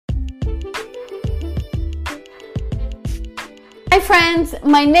friends,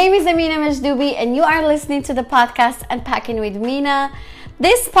 my name is Amina Majdubi and you are listening to the podcast Unpacking with Mina.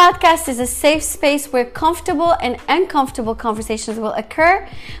 This podcast is a safe space where comfortable and uncomfortable conversations will occur.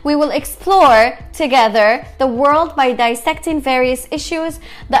 We will explore together the world by dissecting various issues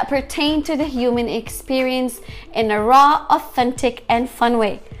that pertain to the human experience in a raw, authentic, and fun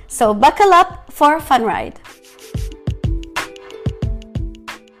way. So buckle up for a fun ride.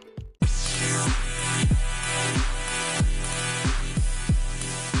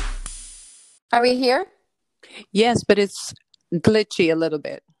 Are we here? Yes, but it's glitchy a little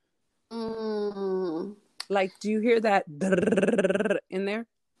bit. Like, do you hear that in there?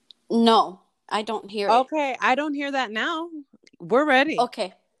 No, I don't hear it. Okay, I don't hear that now. We're ready.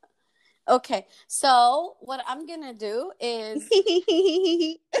 Okay. So what I'm gonna do is,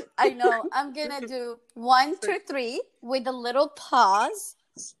 I'm gonna do 1, 2, 3 with a little pause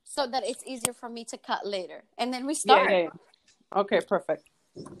so that it's easier for me to cut later. And then we start. Yeah. Okay, perfect.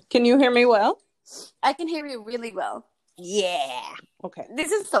 Can you hear me well? I can hear you really well. Yeah. Okay. This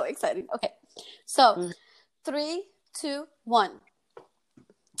is so exciting. Okay. So 3, 2, 1.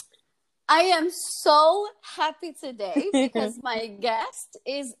 I am so happy today because my guest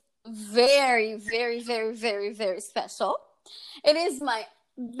is very, very, very, very, very special. It is my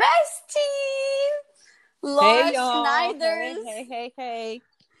bestie, Laura Schneider. Hey.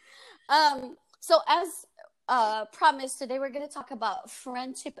 So as promised, today we're going to talk about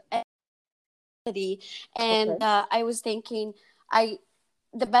friendship and I was thinking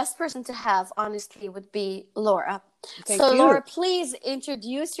the best person to have, honestly, would be Laura. Thank you. Laura, please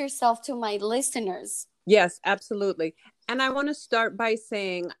introduce yourself to my listeners. Yes, absolutely. And I want to start by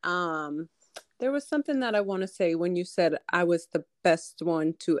saying there was something that I want to say when you said I was the best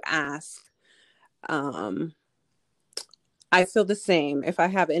one to ask. I feel the same. If I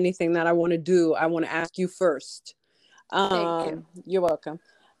have anything that I want to do, I want to ask you first. Thank you. You're welcome.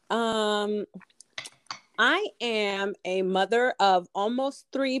 I am a mother of almost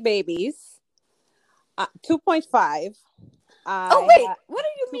 3 babies, 2.5. Wait, what do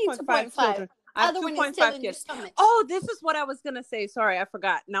you mean 2.5? Other one is still in your stomach. Oh, this is what I was going to say. Sorry, I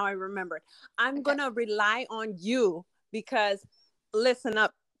forgot. Now I remembered. I'm going to rely on you because, listen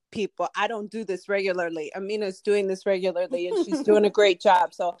up, people. I don't do this regularly. Amina's doing this regularly and she's doing a great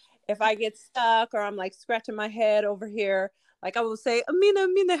job. So if I get stuck or I'm like scratching my head over here, like I will say,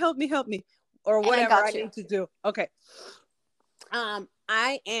 Amina, help me. Or whatever I need to do. Okay.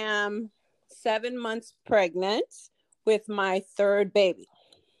 I am 7 months pregnant with my 3rd baby.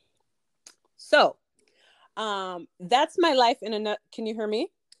 So, that's my life in a nut. Can you hear me?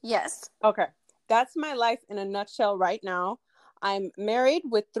 Yes. Okay. That's my life in a nutshell right now. I'm married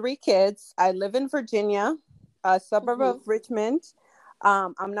with 3 kids. I live in Virginia, a suburb of Richmond.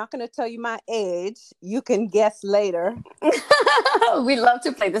 I'm not going to tell you my age. You can guess later. We love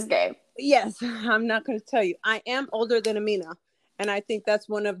to play this game. Yes, I'm not going to tell you. I am older than Amina. And I think that's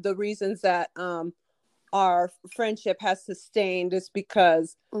one of the reasons that our friendship has sustained is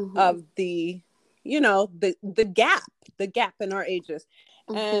because of the gap in our ages.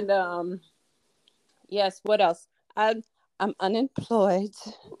 And yes, what else? I'm unemployed.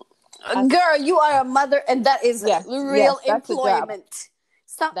 Girl, you are a mother, and that is real employment.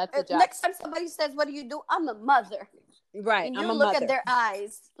 That's a job. Next time somebody says, "What do you do?" I'm a mother. Right. And you look at their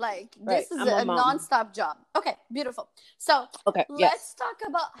eyes like this is a nonstop job. Okay, beautiful. So let's talk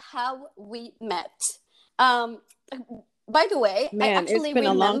about how we met. By the way, I actually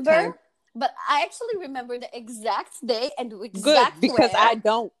remember, but I actually remember the exact day and the exact because where. I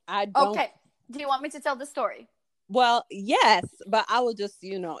don't. Okay. Do you want me to tell the story? Well, yes, but I will just,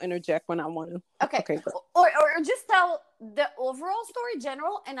 interject when I want to. Okay. Or just tell the overall story,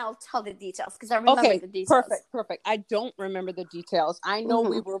 general, and I'll tell the details because I remember the details. Perfect. I don't remember the details. I know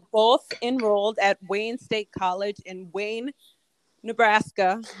we were both enrolled at Wayne State College in Wayne,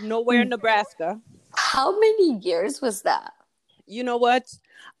 Nebraska. Nebraska. How many years was that? You know what?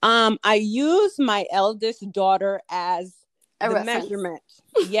 I use my eldest daughter as a the reference. Measurement.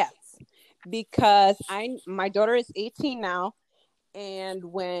 Yes. Because my daughter is 18 now, and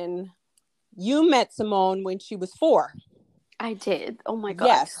when you met Simone when she was 4. I did. Oh my God.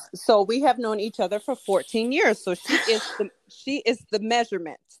 Yes. So we have known each other for 14 years. So she is the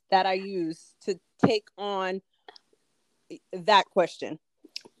measurement that I use to take on that question.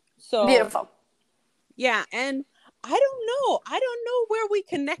 So beautiful. Yeah, and I don't know where we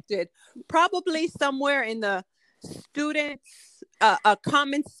connected. Probably somewhere in the students a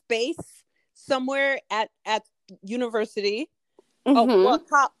common space. Somewhere at university,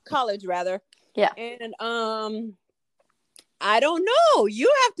 college rather. Yeah. And I don't know.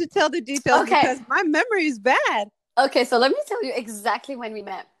 You have to tell the details because my memory is bad. Okay, so let me tell you exactly when we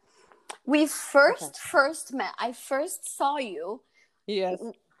met. We first met. I first saw you Yes.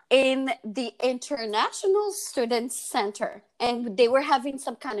 in the International Student Center, and they were having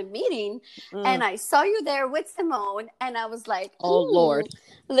some kind of meeting, and I saw you there with Simone, and I was like, oh Lord,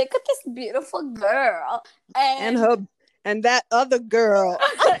 look at this beautiful girl. And that other girl.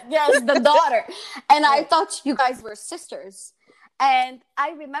 Yes, the daughter. And I thought you guys were sisters. And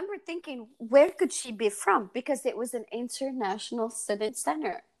I remember thinking, where could she be from? Because it was an International Student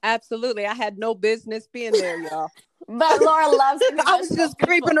Center. Absolutely. I had no business being there, y'all. But Laura loves international I was just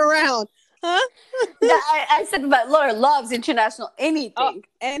creeping around. Huh? I said, but Laura loves international anything.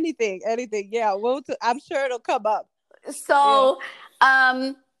 Anything. Yeah. I'm sure it'll come up. So,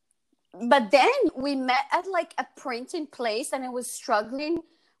 but then we met at like a printing place, and I was struggling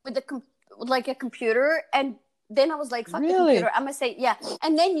with a computer, and then I was like, fuck the computer. I'm gonna say, yeah.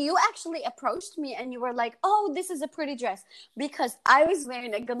 And then you actually approached me and you were like, oh, this is a pretty dress, because I was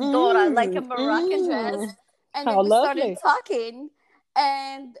wearing a Gondora, like a Moroccan dress. And then we started talking,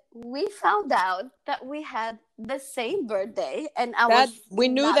 and we found out that we had the same birthday, and we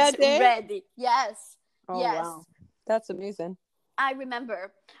knew that day? Ready. Yes. Oh, yes. wow. That's amazing. I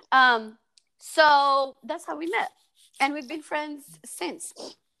remember. So that's how we met, and we've been friends since.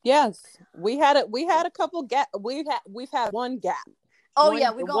 Yes, we had a couple gap. We've had one gap. Oh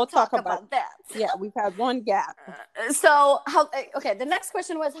yeah, we'll talk about that. Yeah, we've had one gap. So okay, the next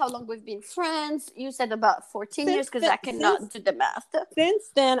question was how long we've been friends. You said about 14 years, because I cannot do the math.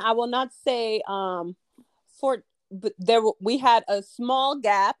 Since then, I will not say we had a small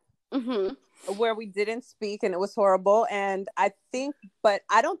gap where we didn't speak, and it was horrible. And I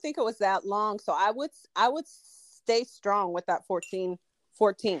don't think it was that long. So I would stay strong with that 14.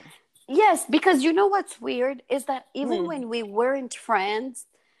 Yes, because you know what's weird is that even when we weren't friends,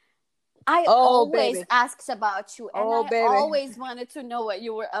 I always asked about you, and I always wanted to know what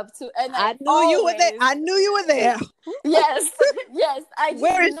you were up to. And I knew you were there. I knew you were there. Yes, yes.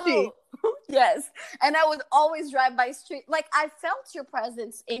 Where is she? Yes, and I would always drive by street. Like, I felt your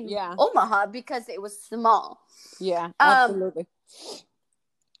presence in Omaha because it was small. Yeah, absolutely.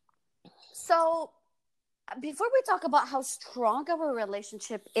 So, before we talk about how strong our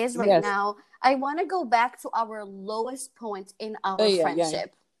relationship is right now, I want to go back to our lowest point in our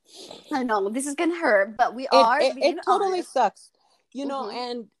friendship. Yeah. I know this is gonna hurt, but it totally honest. Sucks, you know.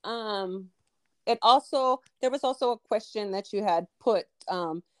 And there was also a question that you had put,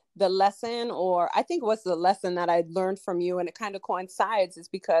 the lesson, or I think it was the lesson that I learned from you, and it kind of coincides, is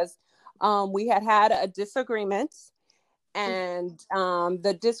because we had a disagreement. And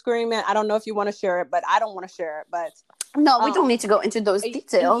the disagreement, I don't know if you want to share it, but I don't want to share it. But no, we don't need to go into those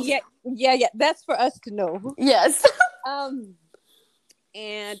details. Yeah. That's for us to know. Yes.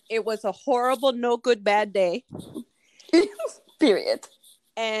 And it was a horrible, no good, bad day. Period.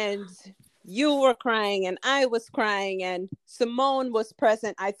 And you were crying, and I was crying, and Simone was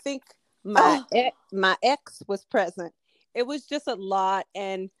present. I think my ex was present. It was just a lot,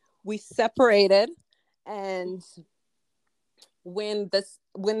 and we separated. And when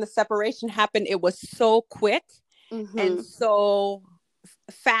the separation happened, it was so quick and so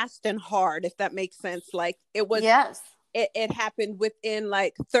fast and hard, if that makes sense. Like, it was, it happened within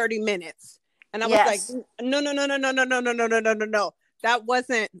like 30 minutes. And I was like, no. That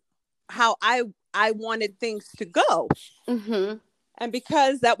wasn't how I wanted things to go. And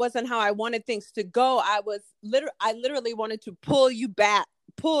because that wasn't how I wanted things to go, I literally wanted to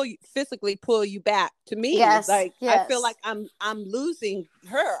physically pull you back to me. I feel like I'm losing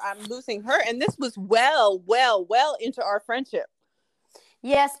her. And this was well into our friendship.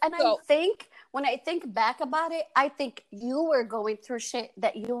 Yes. And I think when I think back about it, I think you were going through shit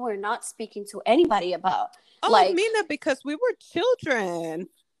that you were not speaking to anybody about. Mina, because we were children.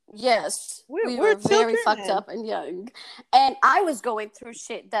 Yes, we were very fucked up and young, and I was going through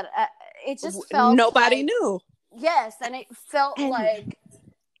shit that it just felt nobody knew. Yes, and it felt like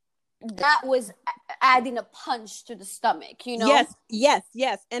that was adding a punch to the stomach, you know? Yes.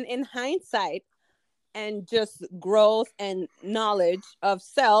 And in hindsight, and just growth and knowledge of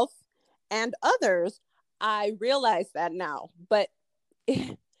self and others, I realize that now. But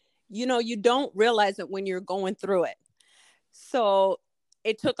you know, you don't realize it when you're going through it. So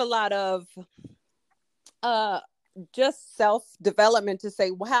it took a lot of just self-development to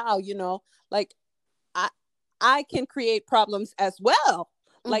say, wow, you know, like I can create problems as well.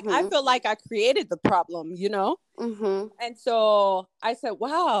 Like, I feel like I created the problem, you know? And so I said,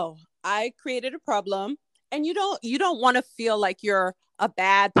 wow, I created a problem. And you don't want to feel like you're a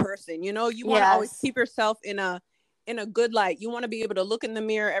bad person, you know? You want to always keep yourself in a in a good light. You want to be able to look in the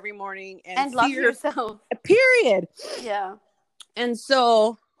mirror every morning and love yourself. Period. Yeah. And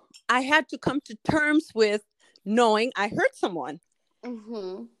so I had to come to terms with knowing I hurt someone.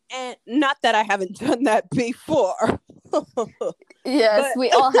 Mm-hmm. And not that I haven't done that before. Yes,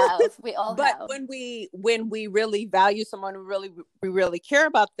 we all have. We all but have. when we really value someone, we really care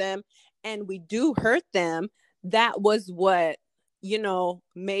about them, and we do hurt them, that was what,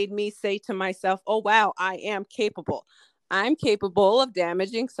 made me say to myself, oh, wow, I am capable. I'm capable of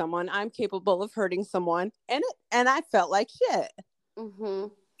damaging someone. I'm capable of hurting someone. And I felt like shit. Mm-hmm.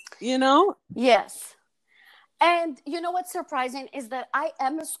 Yes. And you know what's surprising is that I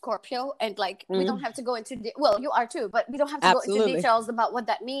am a Scorpio, and like we don't have to go into well, you are too, but we don't have to go into details about what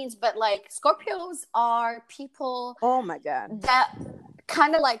that means. But like Scorpios are people, oh my God, that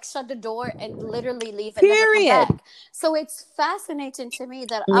kind of like shut the door and literally leave and never come back. So it's fascinating to me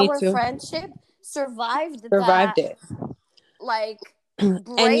that our friendship survived it. Like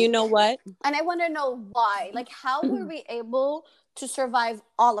break. And you know what? And I want to know why. Like, how were we able to survive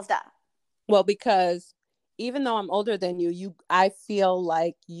all of that? Well, because even though I'm older than you, I feel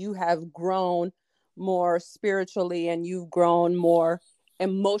like you have grown more spiritually and you've grown more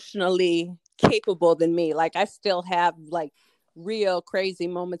emotionally capable than me. Like, I still have like real crazy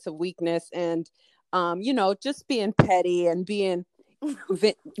moments of weakness and, just being petty and being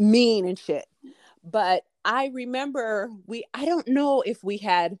mean and shit. But I remember I don't know if we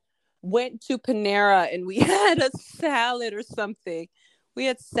had went to Panera and we had a salad or something. We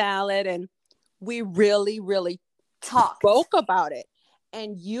had salad and we really, really spoke about it.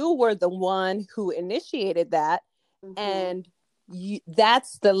 And you were the one who initiated that. Mm-hmm. And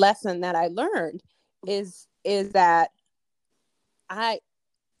that's the lesson that I learned is that I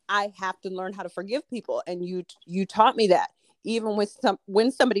have to learn how to forgive people. And you taught me that even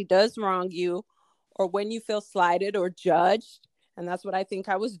when somebody does wrong you, or when you feel slighted or judged, and that's what I think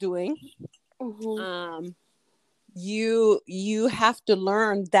I was doing. Mm-hmm. You have to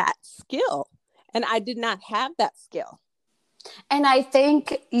learn that skill. And I did not have that skill. And I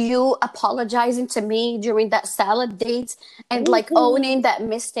think you apologizing to me during that salad date and like owning that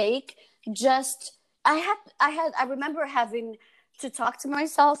mistake, I remember having to talk to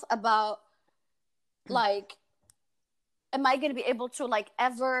myself about like, am I going to be able to like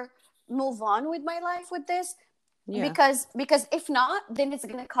ever move on with my life with this? Yeah. Because if not, then it's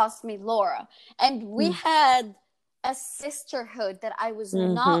going to cost me Laura. And we had a sisterhood that I was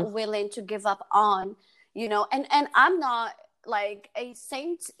not willing to give up on, and I'm not like a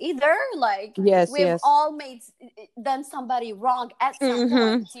saint either. Like, we've all done somebody wrong at some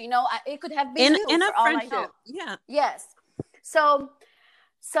point, it could have been in a friendship. Yeah. Yes. So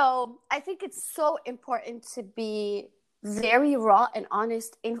I think it's so important to be very raw and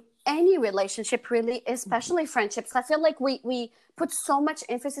honest in any relationship, really, especially friendships. I feel like we put so much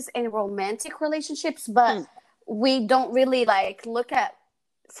emphasis in romantic relationships, but we don't really like look at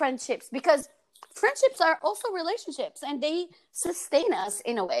friendships, because friendships are also relationships and they sustain us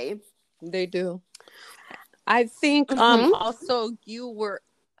in a way. They do. I think also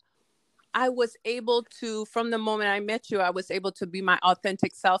I was able to, from the moment I met you, I was able to be my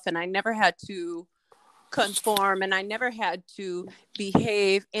authentic self, and I never had to conform, and I never had to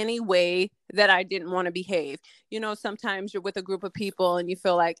behave any way that I didn't want to behave. Sometimes you're with a group of people and you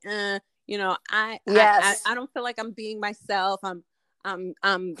feel like, I don't feel like I'm being myself. I'm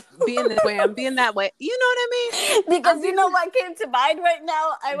being this way. I'm being that way. You know what I mean? Because you know what came to mind right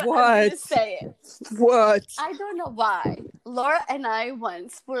now? I'm going to say it. What? I don't know why. Laura and I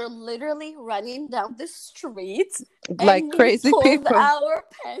once were literally running down the street like and crazy we pulled people. Our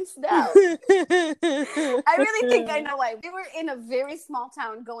pants down. I really think I know why. We were in a very small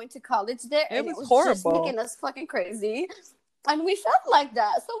town going to college there, and it was horrible. Just making us fucking crazy. And we felt like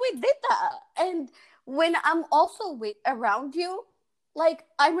that, so we did that. And when I'm also around you, like,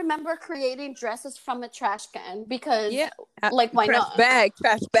 I remember creating dresses from a trash can because, like, why not?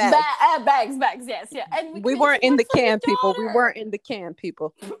 Trash bag. Bags, yes, yeah. And we weren't in the can, people. We weren't in the can,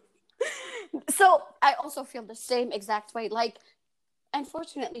 people. So I also feel the same exact way. Like,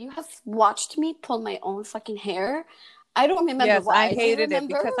 unfortunately, you have watched me pull my own fucking hair. I don't remember why. I hated it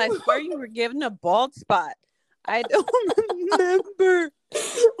because I swear you were given a bald spot. I don't remember.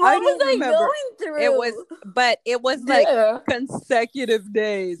 What was I going through? It was like consecutive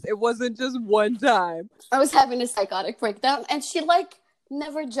days. It wasn't just one time. I was having a psychotic breakdown, and she like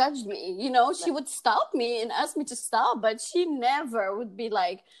never judged me. She would stop me and ask me to stop, but she never would be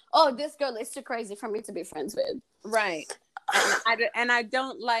like, "Oh, this girl is too crazy for me to be friends with." Right. And I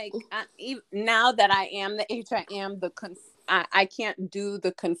don't like even now that I am the age I am, I can't do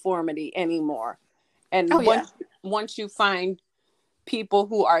the conformity anymore. And once you find people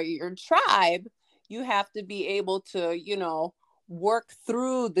who are your tribe, you have to be able to, work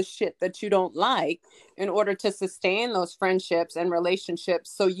through the shit that you don't like in order to sustain those friendships and relationships,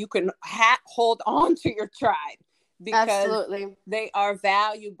 so you can hold on to your tribe, because Absolutely. they are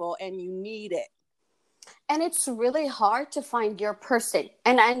valuable and you need it. And it's really hard to find your person.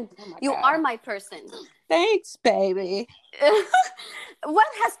 And you God. are my person. Thanks, baby. What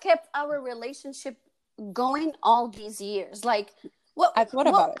has kept our relationship going all these years? Like, what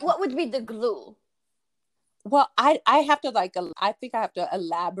would be the glue? Well, I have to I think I have to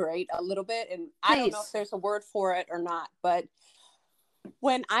elaborate a little bit, and I don't know if there's a word for it or not, but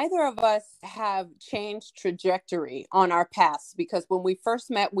when either of us have changed trajectory on our paths, because when we first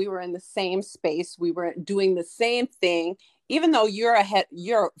met, we were in the same space, we were doing the same thing, even though you're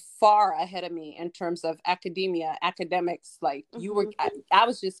far ahead of me in terms of academics, like you were, I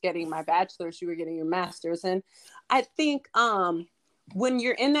was just getting my bachelor's, you were getting your master's. And I think when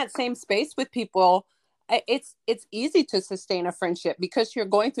you're in that same space with people, it's easy to sustain a friendship because you're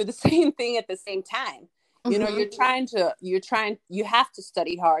going through the same thing at the same time. You know, you have to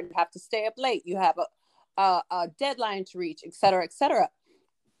study hard, you have to stay up late, you have a deadline to reach, et cetera, et cetera.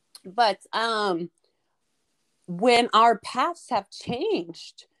 But when our paths have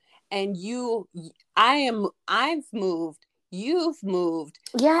changed and I've moved, you've moved.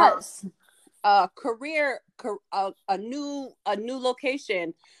 Yes. Career, a new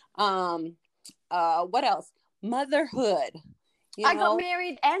location. What else? Motherhood. I got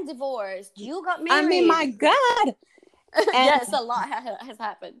married and divorced. You got married. I mean, my God. Yes, a lot has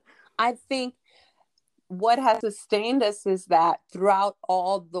happened. I think what has sustained us is that throughout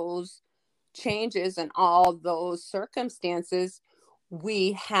all those changes and all those circumstances,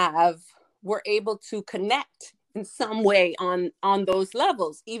 we're able to connect in some way on those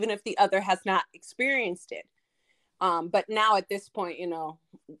levels, even if the other has not experienced it. But now at this point,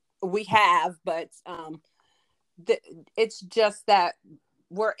 we have, but it's just that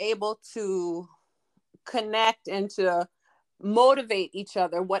we're able to connect and to motivate each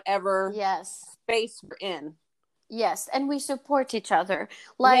other, whatever space we're in. Yes, and we support each other.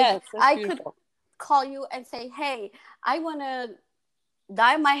 Like, I could call you and say, hey, I want to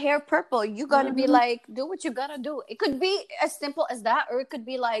dye my hair purple. You're going to be like, do what you got to do. It could be as simple as that, or it could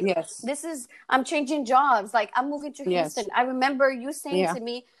be like, I'm changing jobs. Like, I'm moving to Houston. I remember you saying to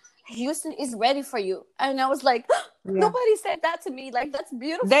me, Houston is ready for you. And I was like, nobody said that to me. Like, that's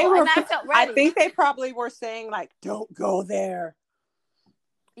beautiful. And I felt ready. I think they probably were saying, like, don't go there.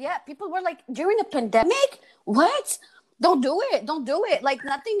 Yeah, people were like, during the pandemic? What? Don't do it. Don't do it. Like,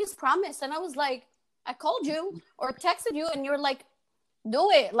 nothing is promised. And I was like, I called you or texted you and you're like,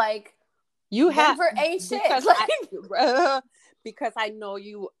 do it. Like, Denver ain't shit. Because I know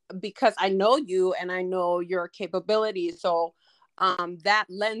you and I know your capabilities. So that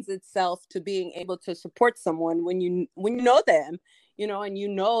lends itself to being able to support someone when you know them, and you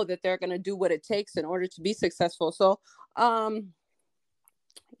know that they're going to do what it takes in order to be successful. So,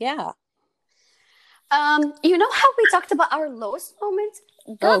 yeah. You know how we talked about our lowest moments?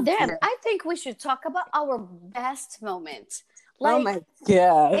 God damn, I think we should talk about our best moments. Like, oh my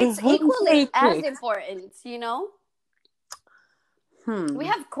God. It's equally as important, We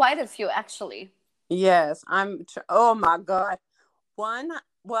have quite a few, actually. Yes, oh my God.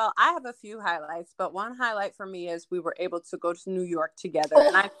 Well, I have a few highlights, but one highlight for me is we were able to go to New York together.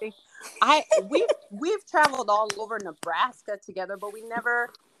 And I think we've traveled all over Nebraska together, but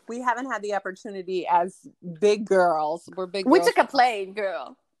we haven't had the opportunity as big girls. We're big girls. We took a plane,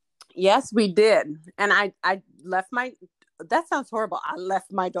 girl. Yes, we did. And I left that sounds horrible. I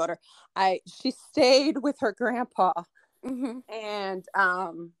left my daughter. She stayed with her grandpa. And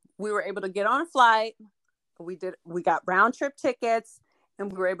we were able to get on a flight. We got round trip tickets,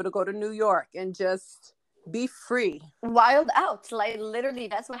 and we were able to go to New York and just be free. Wild out. Like, literally,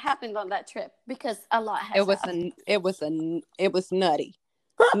 that's what happened on that trip, because a lot has happened. It was nutty.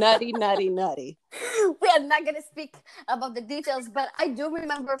 Nutty. We are not going to speak about the details, but I do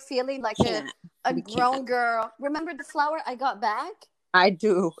remember feeling like a grown girl. Remember the flower I got back? I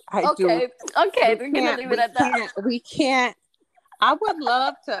do. Okay, we're going to leave it at that. We can't. I would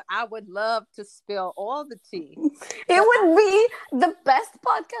love to spill all the tea. It would be the best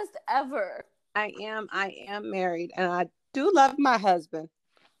podcast ever. I am married, and I do love my husband.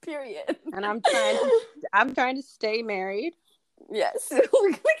 Period. And I'm trying to stay married. Yes. We're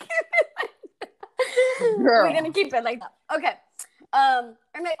gonna keep it like that. Girl. We're gonna keep it like that. Okay. And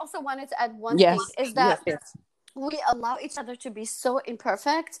I also wanted to add one thing is that we allow each other to be so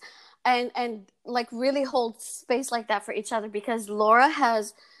imperfect and like really hold space like that for each other, because Laura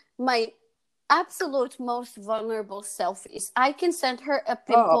has absolute most vulnerable selfies. I can send her a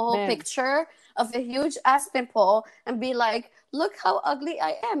pimple picture of a huge ass pimple and be like, look how ugly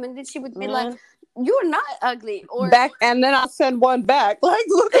I am. And then she would be like, you're not ugly. Or back, and then I'll send one back. Like,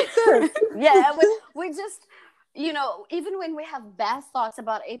 look at this. yeah, we just, you know, even when we have bad thoughts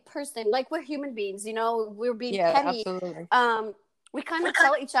about a person, like we're human beings, you know, we're being petty. Absolutely. We kind of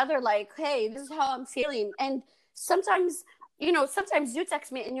tell each other like, hey, this is how I'm feeling. And sometimes, you know, sometimes you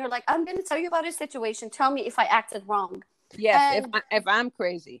text me and you're like, I'm going to tell you about a situation. Tell me if I acted wrong. Yes, if I'm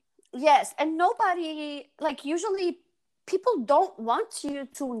crazy. Yes, and nobody, like, usually people don't want you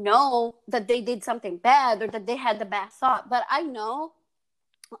to know that they did something bad or that they had a bad thought. But I know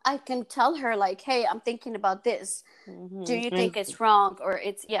I can tell her like, hey, I'm thinking about this. Do you think it's wrong? Or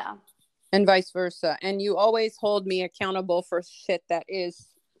it's, yeah. And vice versa. And you always hold me accountable for shit that is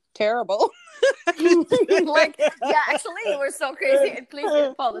terrible. Like, yeah, actually, you were so crazy, and please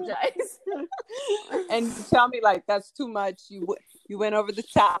apologize. And you tell me like, that's too much. You went over the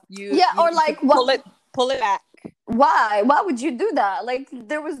top. Or like, pull it back. Why would you do that? Like,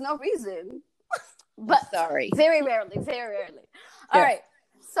 there was no reason. But sorry, very rarely. All right,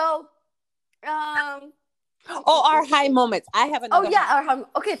 so our high moments. I have another.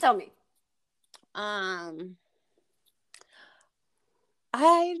 Okay, tell me.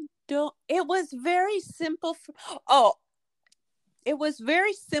 I don't. It was very simple. It was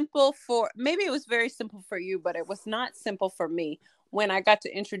very simple maybe it was very simple for you, but it was not simple for me when I got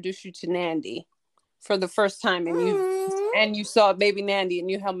to introduce you to Nandy for the first time, and you saw baby Nandy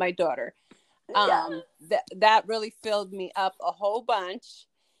and you held my daughter. That really filled me up a whole bunch.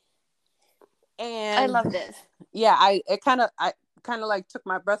 And I love this. Yeah, I kind of like took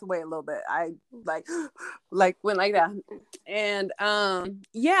my breath away a little bit. I like went like that. And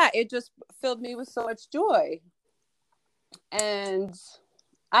it just filled me with so much joy. And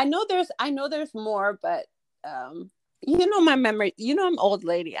I know there's more, but you know my memory, you know I'm old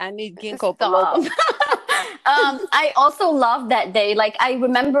lady. I need ginkgo biloba. I also love that day. Like, I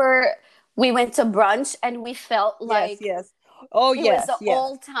remember we went to brunch and we felt like yes. Oh, it was the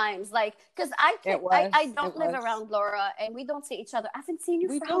old times. Like, because I don't live around Laura, and we don't see each other. I haven't seen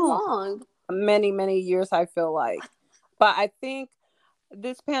you for how long? Many, many years, I feel like. But I think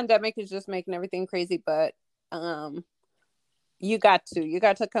this pandemic is just making everything crazy. But you got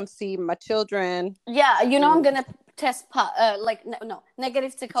to come see my children. Yeah, you know, I'm gonna test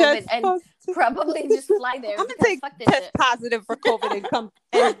negative to COVID and probably just fly there. I'm gonna test positive for COVID and come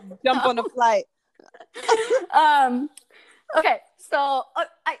and jump on a flight. Okay, so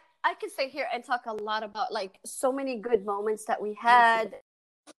I could sit here and talk a lot about like so many good moments that we had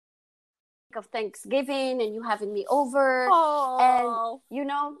of Thanksgiving and you having me over. And you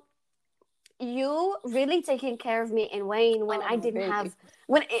know, you really taking care of me and Wayne when I didn't have,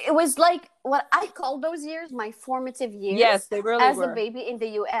 when it was like what I call those years my formative years. Yes, they really as were. A baby in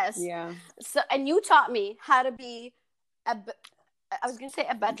the US. Yeah. So, and you taught me how to be I was gonna say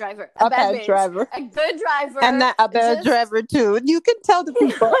a bad driver, a bad driver, a good driver, and a bad driver too. You can tell the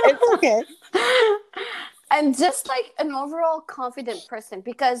people it's okay. And just like an overall confident person,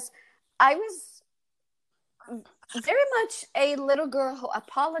 because I was very much a little girl who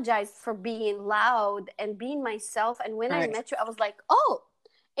apologized for being loud and being myself. And when I met you, I was like, oh,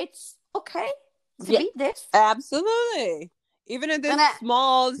 it's okay to be this. Absolutely. Even in this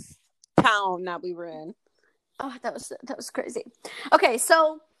small town that we were in. Oh, that was crazy. Okay,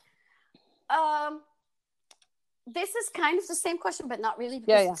 so this is kind of the same question, but not really,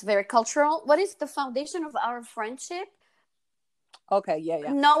 because it's very cultural. What is the foundation of our friendship? Okay,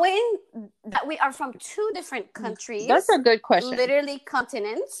 knowing that we are from two different countries. That's a good question. Literally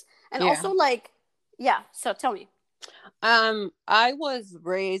continents. And also like, so tell me. I was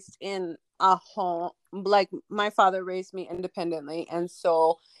raised in a home, like my father raised me independently, and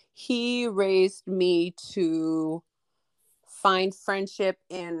so he raised me to find friendship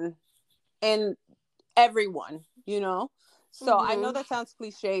in everyone, you know? So I know that sounds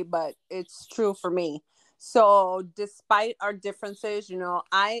cliche, but it's true for me. So despite our differences, you know,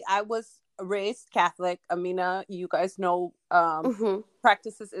 I was raised Catholic. Amina, you guys know,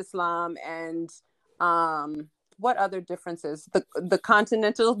 practices Islam, and what other differences? The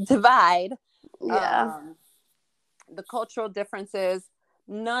continental divide, the cultural differences.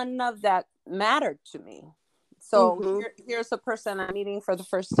 None of that mattered to me. So here's a person I'm meeting for the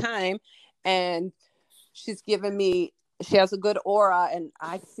first time, and she's given me, she has a good aura, and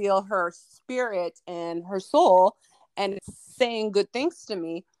I feel her spirit and her soul, and it's saying good things to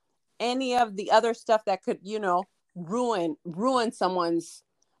me. Any of the other stuff that could, you know, ruin someone's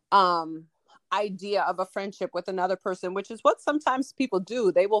idea of a friendship with another person, which is what sometimes people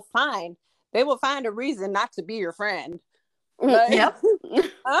do. They will find they will find a reason not to be your friend. Yep.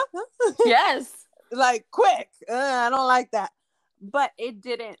 Yes. Like, quick. I don't like that. But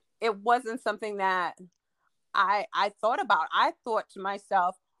it wasn't something that I thought about. I thought to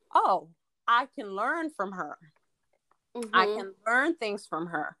myself, oh, I can learn from her. I can learn things from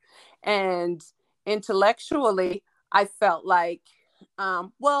her. And intellectually, I felt like,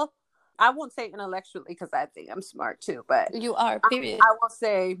 well, I won't say intellectually because I think I'm smart too, but you are, period. I will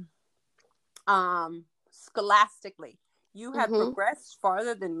say scholastically. You had progressed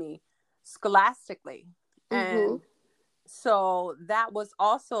farther than me scholastically. And so that was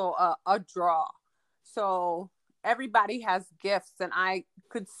also a draw. So everybody has gifts, and I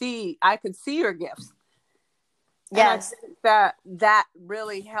could see your gifts. Yes. And I think that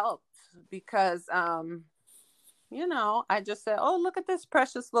really helped because, you know, I just said, oh, look at this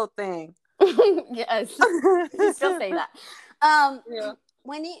precious little thing. Yes. You still say that. Yeah.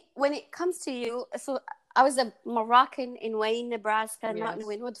 When it comes to you, so I was a Moroccan in Wayne, Nebraska, not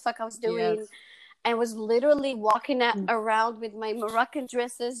knowing what the fuck I was doing. Yes. And was literally walking around with my Moroccan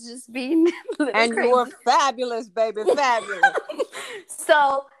dresses, just being and crazy. You were fabulous, baby, fabulous.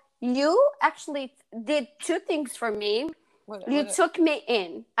 So you actually did two things for me. You took me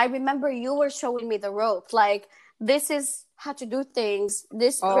in. I remember you were showing me the ropes. Like, this is how to do things.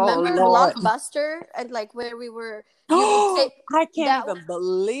 Remember Lord. Blockbuster and like where we were. I can't even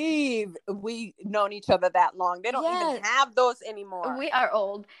believe we known each other that long. They don't even have those anymore. We are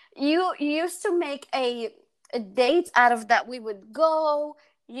old. You used to make a date out of that. We would go.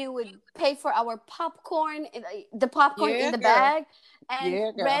 You would pay for our popcorn, the popcorn in the bag,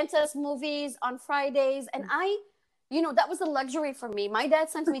 and rent us movies on Fridays. And that was a luxury for me. My dad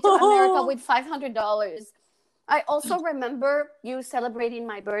sent me to America with $500. I also remember you celebrating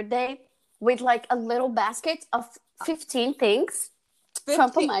my birthday with like a little basket of 15 things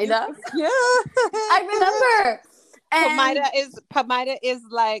from Pomaida. Yeah. I remember. Pomaida is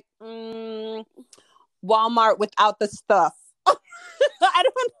like Walmart without the stuff. I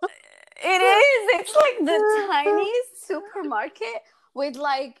don't know. It is. It's like the tiniest supermarket with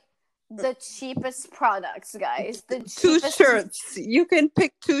like the cheapest products, guys. The two shirts. You can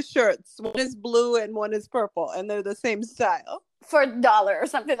pick two shirts. One is blue and one is purple, and they're the same style. For $1 or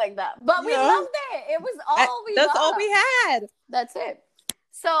something like that. But we loved it. It was all we That's all we had. That's it.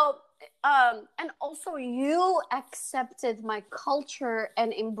 So, and also you accepted my culture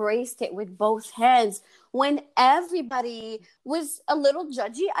and embraced it with both hands when everybody was a little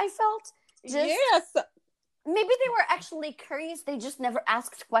judgy, I felt. Yes. Maybe they were actually curious. They just never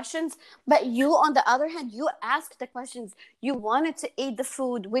asked questions. But you, on the other hand, you asked the questions. You wanted to eat the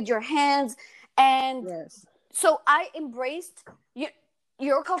food with your hands. And so I embraced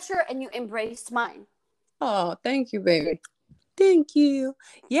your culture and you embraced mine. Oh, thank you, baby. Thank you.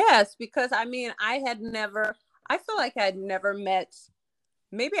 Yes, because I mean, I feel like I'd never met,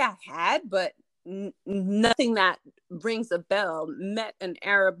 maybe I had, but nothing that rings a bell, met an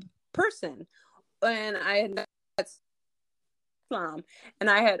Arab person. And I had met Islam, and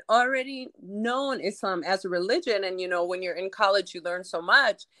I had already known Islam as a religion. And, when you're in college, you learn so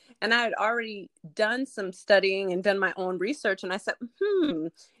much. And I had already done some studying and done my own research. And I said,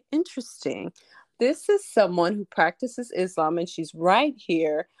 interesting. This is someone who practices Islam, and she's right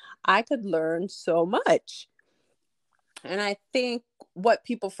here. I could learn so much. And I think what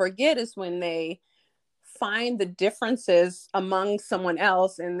people forget is when they find the differences among someone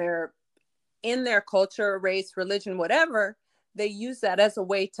else in their culture, race, religion, whatever, they use that as a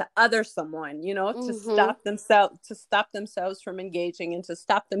way to other someone, to stop themselves from engaging and to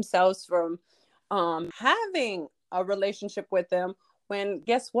stop themselves from having a relationship with them. When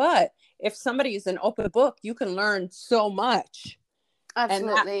guess what? If somebody is an open book, you can learn so much.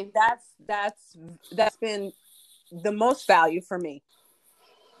 Absolutely. And that's been the most value for me.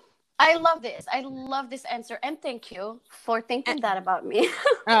 I love this. I love this answer. And thank you for thinking that about me.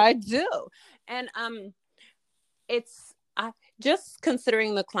 I do. And it's just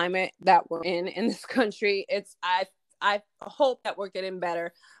considering the climate that we're in this country, I hope that we're getting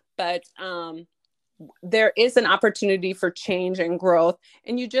better. But there is an opportunity for change and growth.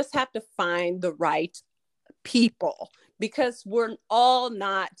 And you just have to find the right people, because we're all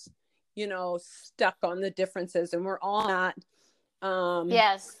not, stuck on the differences, and we're all not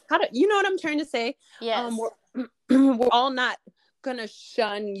yes. You know what I'm trying to say? Yes. We're all not gonna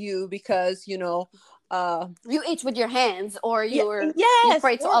shun you because you eat with your hands, or you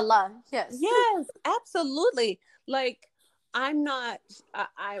pray to Allah. Yes, absolutely. Like, I'm not.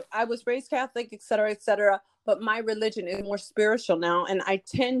 I was raised Catholic, etc., but my religion is more spiritual now, and I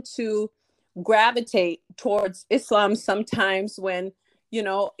tend to gravitate towards Islam sometimes when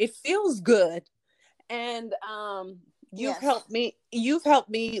it feels good. And you've helped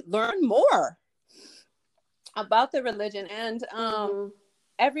me learn more about the religion. And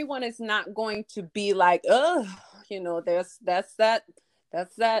everyone is not going to be like, oh, that's that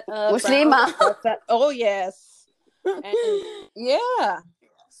Muslima. that's that. Oh yes. And yeah.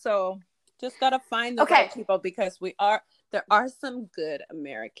 So just gotta find the right people, because there are some good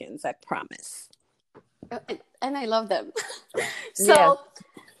Americans, I promise. And I love them. So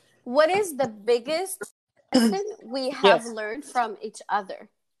what is the biggest lesson we have learned from each other?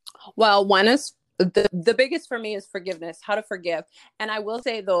 Well, one is the biggest for me is forgiveness, how to forgive. And I will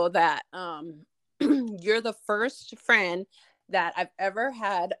say though that you're the first friend that I've ever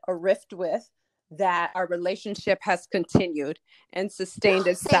had a rift with that our relationship has continued and sustained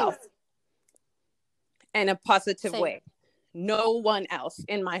itself in a positive way. No one else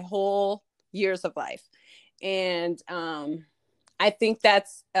in my whole years of life. And I think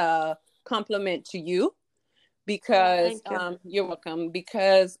that's a compliment to you, because you're welcome,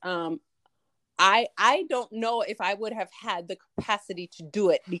 because I don't know if I would have had the capacity to do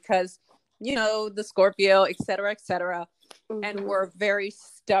it, because the Scorpio, et cetera, and we're very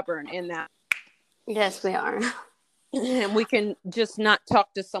stubborn in that. Yes, we are. And we can just not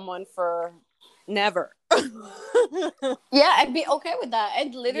talk to someone for never. Yeah, I'd be okay with that.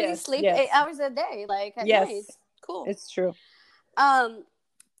 I'd literally sleep 8 hours a day, like at night. Cool. It's true. The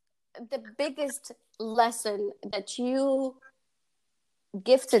biggest lesson that you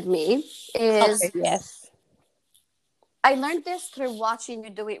gifted me is I learned this through watching you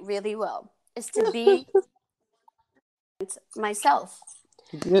do it really well, is to be myself.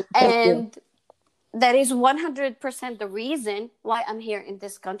 And that is 100% the reason why I'm here in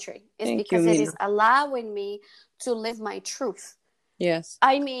this country, is because it is allowing me to live my truth. Yes.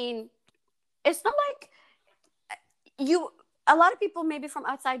 I mean, it's not like a lot of people maybe from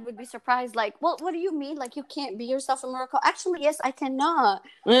outside would be surprised, like, well, what do you mean? Like, you can't be yourself in Morocco? Actually, yes, I cannot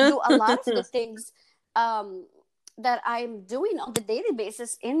do a lot of the things that I'm doing on the daily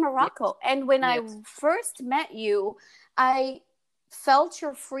basis in Morocco. And when I first met you, I felt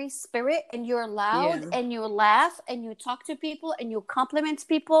your free spirit, and you're loud and you laugh and you talk to people and you compliment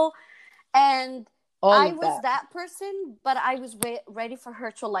people. And I was that person, but I was ready for her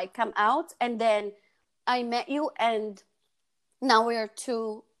to like come out. And then I met you, and now we are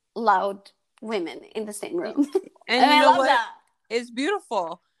two loud women in the same room. And you know what? That. It's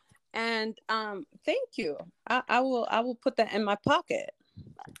beautiful. And thank you. I will put that in my pocket.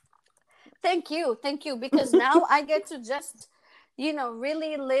 Thank you, because now I get to just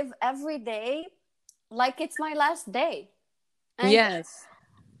really live every day like it's my last day. And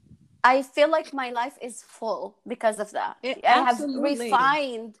I feel like my life is full because of that. I have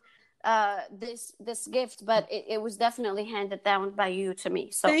refined this gift, but it was definitely handed down by you to me.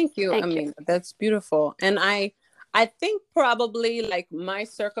 So thank you. I mean, that's beautiful. And I think probably like my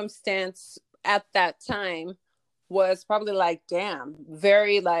circumstance at that time was probably like, damn,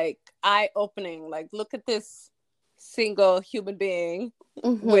 very like eye-opening. Like, look at this single human being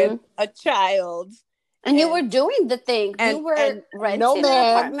with a child. And you were doing the thing. You were renting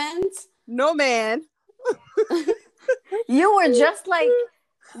an apartment. No man. You were just like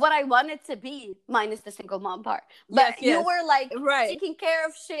what I wanted to be, minus the single mom part. But you were like taking care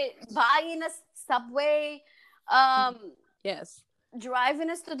of shit, buying us Subway, driving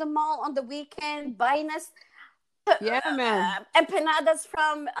us to the mall on the weekend, buying us empanadas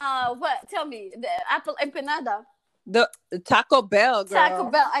from what? Tell me, the apple empanada. The Taco Bell, girl.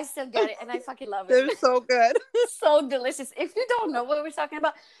 Taco Bell, I still get it, and I fucking love it. They're so good. So delicious. If you don't know what we're talking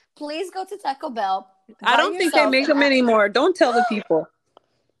about, please go to Taco Bell. I don't think they make them anymore. Don't tell the people.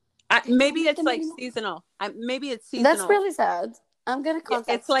 Maybe it's like seasonal. Maybe it's seasonal. That's really sad. I'm gonna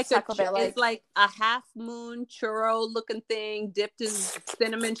contact Taco Bell. It's like a half moon churro looking thing dipped in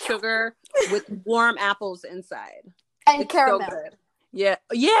cinnamon sugar with warm apples inside and caramel. So good. Yeah.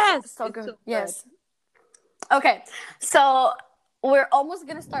 Yes. So good. Yes. Okay, so we're almost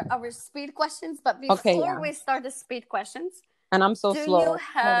gonna start our speed questions, but before we start the speed questions, and I'm so slow. Do you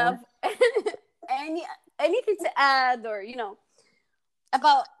have anything to add, or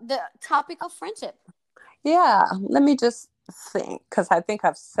about the topic of friendship? Yeah, let me just think, because I think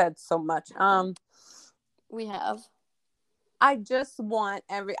I've said so much. We have. I just want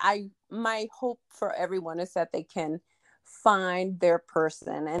my hope for everyone is that they can find their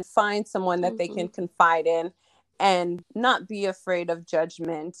person and find someone that they can confide in, and not be afraid of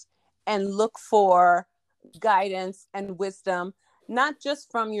judgment, and look for guidance and wisdom, not just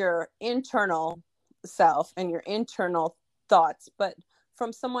from your internal self and your internal thoughts, but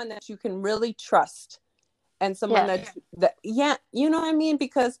from someone that you can really trust and someone that yeah, you know what I mean?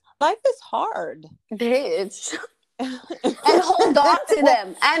 Because life is hard. Bitch. And hold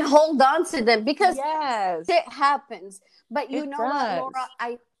on to them because it happens. But you know what, Laura?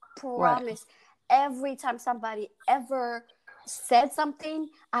 I promise every time somebody ever said something,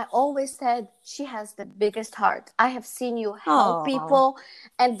 I always said she has the biggest heart. I have seen you help people,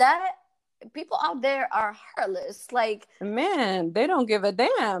 and that people out there are heartless. Like, man, they don't give a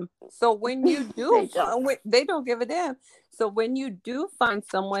damn. So when you do, they don't give a damn. So when you do find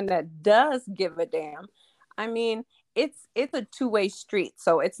someone that does give a damn, I mean, it's a two-way street.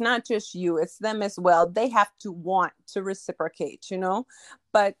 So it's not just you, it's them as well. They have to want to reciprocate, you know,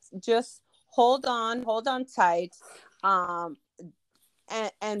 but just hold on tight, and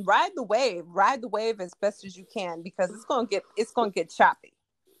ride the wave as best as you can, because it's gonna get choppy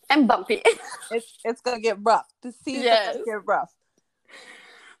and bumpy. It's gonna get rough. The season's gonna get rough.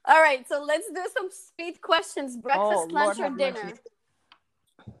 All right, so let's do some speed questions. Breakfast, lunch, or dinner?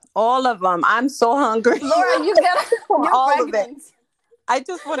 All of them. I'm so hungry. Laura, you're all pregnant. Of it. I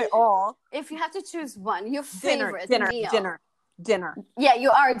just want it all. If you have to choose one, your favorite meal. Dinner. Yeah, you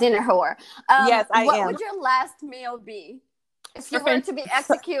are a dinner whore. Yes, I am. What would your last meal be if you were to be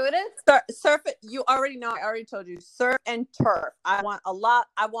executed? Surf it. You already know. I already told you. Surf and turf. I want a lot.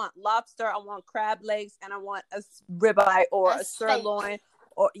 I want lobster. I want crab legs, and I want a ribeye or a sirloin.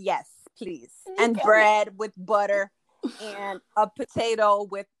 Or yes, please. And bread with butter, and a potato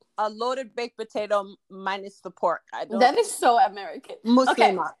with a loaded baked potato minus the pork. That is so American. Muslima.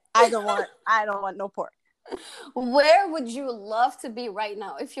 Okay. I don't want no pork. Where would you love to be right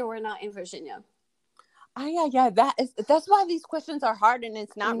now if you were not in Virginia? Yeah. That's why these questions are hard, and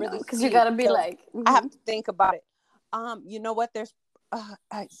it's not really because you gotta be like. I have to think about it. You know what? There's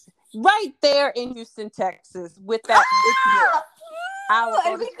right there in Houston, Texas, with that.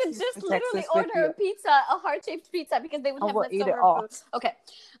 And we could just literally order a pizza, a heart-shaped pizza, because they would have leftover food. Okay.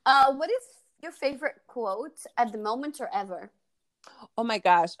 What is your favorite quote at the moment or ever? Oh my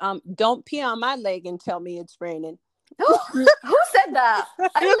gosh. Don't pee on my leg and tell me it's raining. Who said that?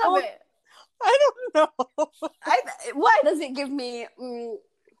 I love it. I don't know. Why does it give me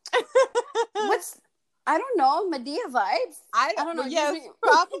I don't know, Medea vibes? I don't know. Yes,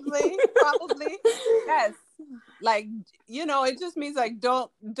 probably. Yes. Like, you know, it just means like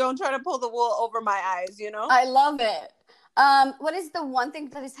don't try to pull the wool over my eyes, you know? I love it. What is the one thing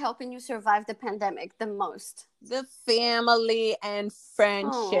that is helping you survive the pandemic the most? The family and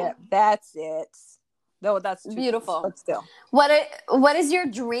friendship. That's it. No, that's beautiful. But still. What is your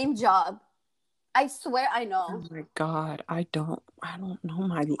dream job? I swear I know. Oh my God. I don't know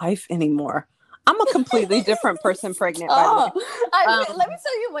my life anymore. I'm a completely different person pregnant. By the way. Let me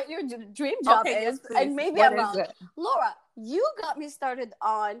tell you what your dream job is. Yes, and maybe I'm wrong. Laura, you got me started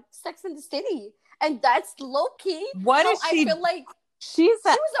on Sex and the City. And that's low-key. What is she? I feel like she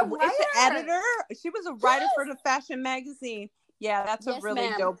was a writer. Editor. She was a writer for the fashion magazine. Yeah, that's a really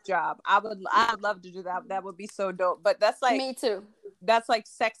dope job. I'd love to do that. That would be so dope. But that's like me too. That's like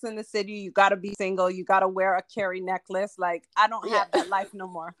Sex in the City. You gotta be single. You gotta wear a Carrie necklace. Like, I don't have that life no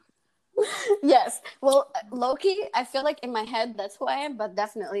more. Yes. Well, low-key, I feel like in my head that's who I am, but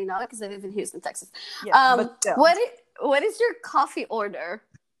definitely not because I live in Houston, Texas. Yeah, but still. What is your coffee order?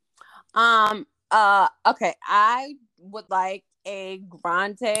 Okay. I would like a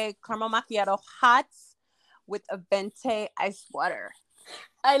grande caramel macchiato hot with a venti ice water.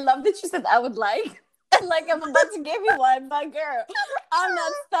 I love that you said I would like. Like I'm about to give you one, but girl, I'm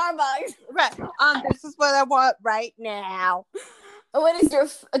not Starbucks. Right. This is what I want right now. What is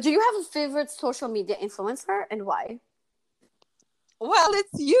do you have a favorite social media influencer and why? Well,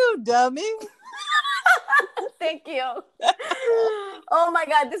 it's you, dummy. Thank you. Oh my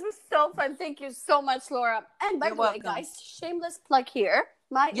God, this was so fun. Thank you so much, Laura. And by the way, guys, shameless plug here.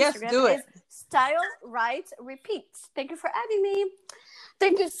 My Instagram is Style Right Repeat. Thank you for adding me.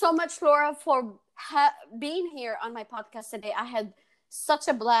 Thank you so much, Laura, for being here on my podcast today. I had such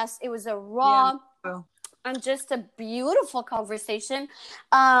a blast. It was a raw and just a beautiful conversation.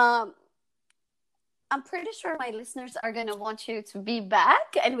 I'm pretty sure my listeners are going to want you to be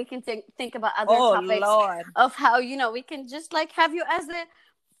back and we can think about other topics of how, you know, we can just like have you as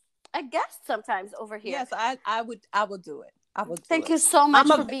a guest sometimes over here. Yes, I would do it. I will. Thank you so much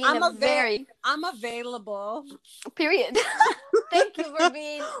for being I'm available. Period. Thank you for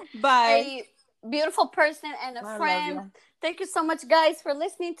being a beautiful person and a friend. Thank you so much, guys, for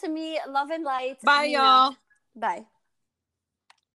listening to me. Love and light. Bye, y'all. Bye.